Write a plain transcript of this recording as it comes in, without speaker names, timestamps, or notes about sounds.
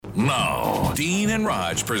Now, Dean and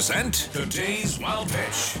Raj present today's Wild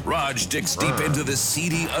Pitch. Raj digs deep into the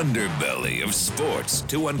seedy underbelly of sports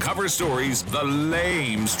to uncover stories the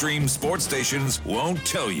lame stream sports stations won't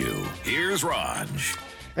tell you. Here's Raj.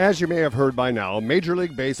 As you may have heard by now, Major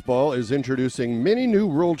League Baseball is introducing many new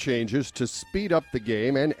rule changes to speed up the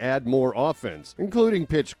game and add more offense, including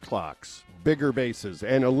pitch clocks, bigger bases,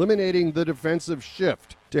 and eliminating the defensive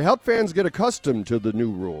shift. To help fans get accustomed to the new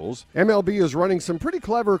rules, MLB is running some pretty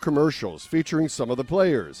clever commercials featuring some of the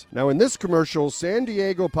players. Now, in this commercial, San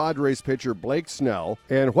Diego Padres pitcher Blake Snell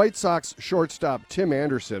and White Sox shortstop Tim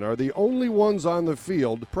Anderson are the only ones on the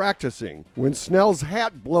field practicing when Snell's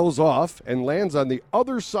hat blows off and lands on the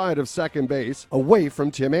other side of second base away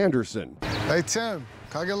from Tim Anderson. Hey, Tim,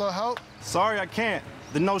 can I get a little help? Sorry, I can't.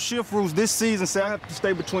 The no-shift rules this season say I have to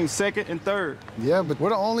stay between second and third. Yeah, but we're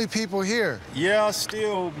the only people here. Yeah,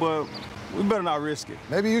 still, but we better not risk it.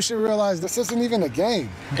 Maybe you should realize this isn't even a game.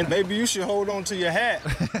 And maybe you should hold on to your hat.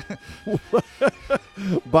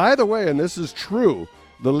 By the way, and this is true,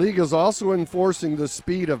 the league is also enforcing the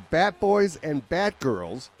speed of BATBOYS and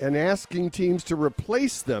BATGIRLs and asking teams to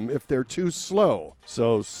replace them if they're too slow.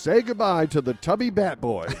 So say goodbye to the tubby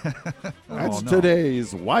BATBOY. That's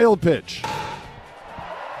today's Wild Pitch.